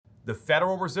The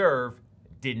Federal Reserve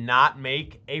did not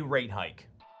make a rate hike.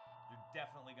 You're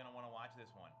definitely going to want to watch this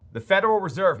one. The Federal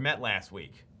Reserve met last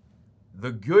week.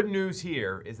 The good news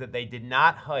here is that they did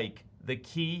not hike the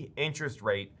key interest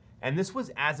rate, and this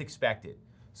was as expected.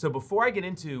 So before I get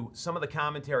into some of the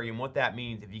commentary and what that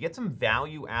means, if you get some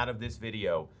value out of this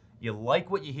video, you like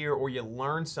what you hear or you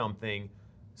learn something,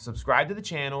 subscribe to the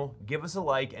channel, give us a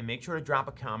like, and make sure to drop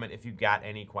a comment if you've got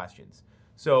any questions.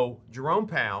 So Jerome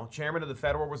Powell, chairman of the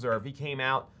Federal Reserve, he came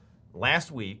out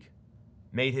last week,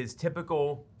 made his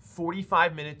typical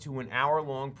 45-minute to an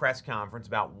hour-long press conference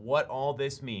about what all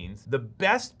this means. The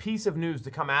best piece of news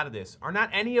to come out of this are not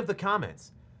any of the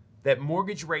comments that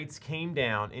mortgage rates came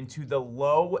down into the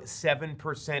low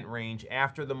 7% range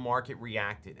after the market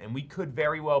reacted. And we could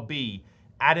very well be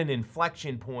at an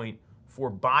inflection point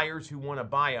for buyers who want to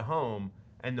buy a home,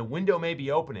 and the window may be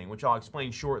opening, which I'll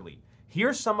explain shortly.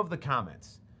 Here's some of the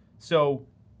comments. So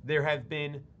there have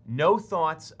been no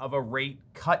thoughts of a rate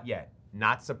cut yet.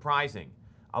 Not surprising.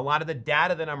 A lot of the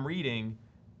data that I'm reading,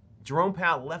 Jerome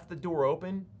Powell left the door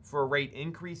open for a rate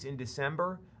increase in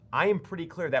December. I am pretty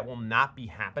clear that will not be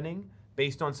happening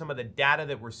based on some of the data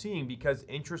that we're seeing, because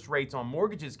interest rates on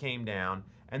mortgages came down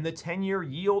and the 10-year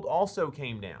yield also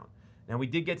came down. Now, we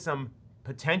did get some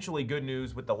potentially good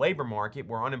news with the labor market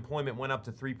where unemployment went up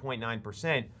to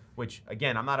 3.9%, which,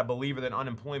 again, I'm not a believer that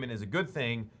unemployment is a good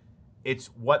thing. It's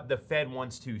what the Fed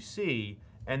wants to see.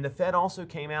 And the Fed also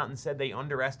came out and said they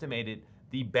underestimated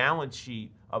the balance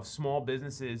sheet of small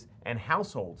businesses and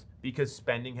households because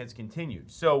spending has continued.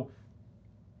 So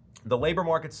the labor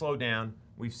market slowed down.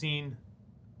 We've seen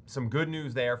some good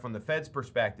news there from the Fed's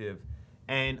perspective.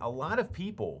 And a lot of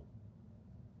people,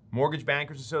 Mortgage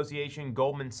Bankers Association,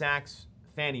 Goldman Sachs,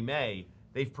 Fannie Mae,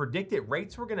 they've predicted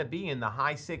rates were going to be in the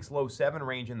high 6, low 7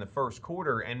 range in the first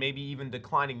quarter and maybe even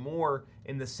declining more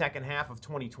in the second half of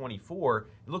 2024.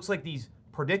 It looks like these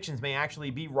predictions may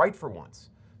actually be right for once.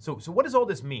 So what does all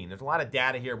this mean? There's a lot of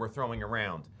data here we're throwing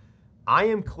around. I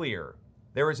am clear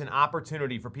there is an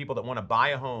opportunity for people that want to buy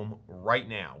a home right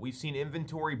now. We've seen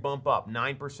inventory bump up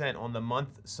 9% on the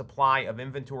month supply of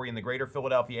inventory in the greater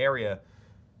Philadelphia area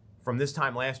from this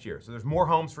time last year. So there's more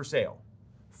homes for sale.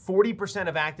 40%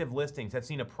 of active listings have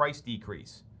seen a price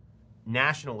decrease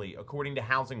nationally, according to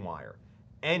Housing Wire.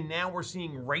 And now we're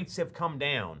seeing rates have come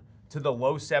down to the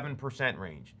low 7%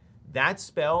 range. That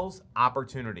spells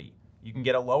opportunity. You can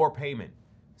get a lower payment.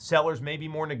 Sellers may be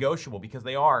more negotiable because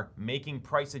they are making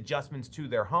price adjustments to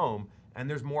their home, and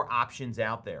there's more options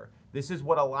out there. This is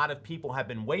what a lot of people have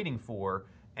been waiting for,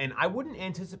 and I wouldn't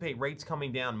anticipate rates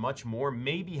coming down much more,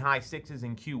 maybe high 6s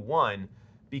in Q1,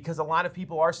 because a lot of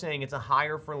people are saying it's a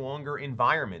higher for longer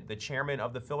environment. The chairman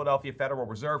of the Philadelphia Federal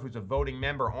Reserve, who's a voting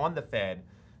member on the Fed,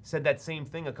 said that same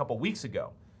thing a couple weeks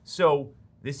ago. So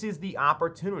this is the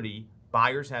opportunity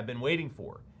buyers have been waiting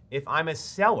for. If I'm a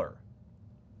seller,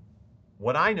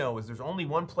 what I know is there's only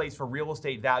one place for real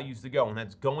estate values to go, and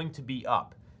that's going to be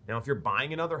up. Now, if you're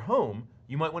buying another home,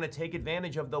 you might want to take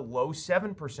advantage of the low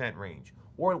 7% range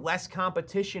or less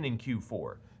competition in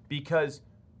Q4, because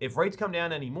if rates come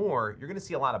down anymore, you're going to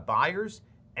see a lot of buyers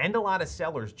and a lot of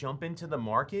sellers jump into the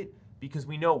market, because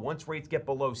we know once rates get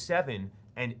below 7,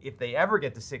 and if they ever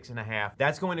get to 6.5,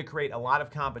 that's going to create a lot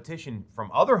of competition from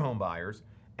other home buyers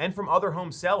and from other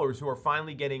home sellers who are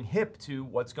finally getting hip to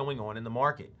what's going on in the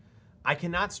market. I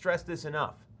cannot stress this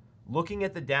enough. Looking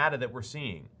at the data that we're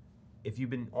seeing, if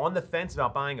you've been on the fence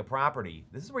about buying a property,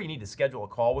 this is where you need to schedule a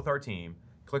call with our team.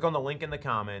 Click on the link in the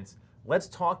comments. Let's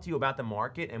talk to you about the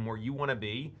market and where you want to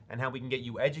be and how we can get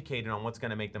you educated on what's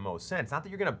going to make the most sense. Not that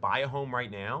you're going to buy a home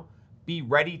right now. Be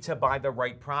ready to buy the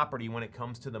right property when it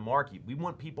comes to the market. We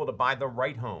want people to buy the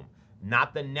right home,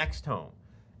 not the next home.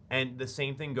 And the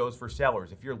same thing goes for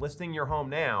sellers. If you're listing your home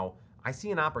now, I see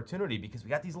an opportunity because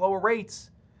we got these lower rates.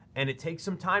 And it takes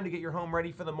some time to get your home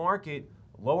ready for the market.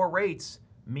 Lower rates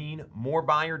mean more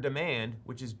buyer demand,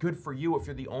 which is good for you if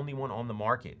you're the only one on the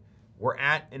market. We're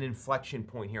at an inflection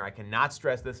point here. I cannot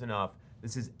stress this enough.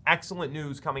 This is excellent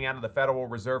news coming out of the Federal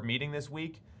Reserve meeting this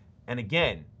week. And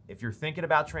again, if you're thinking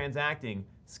about transacting,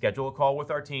 schedule a call with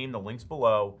our team. The link's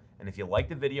below. And if you like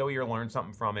the video or you learned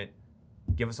something from it,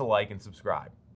 give us a like and subscribe.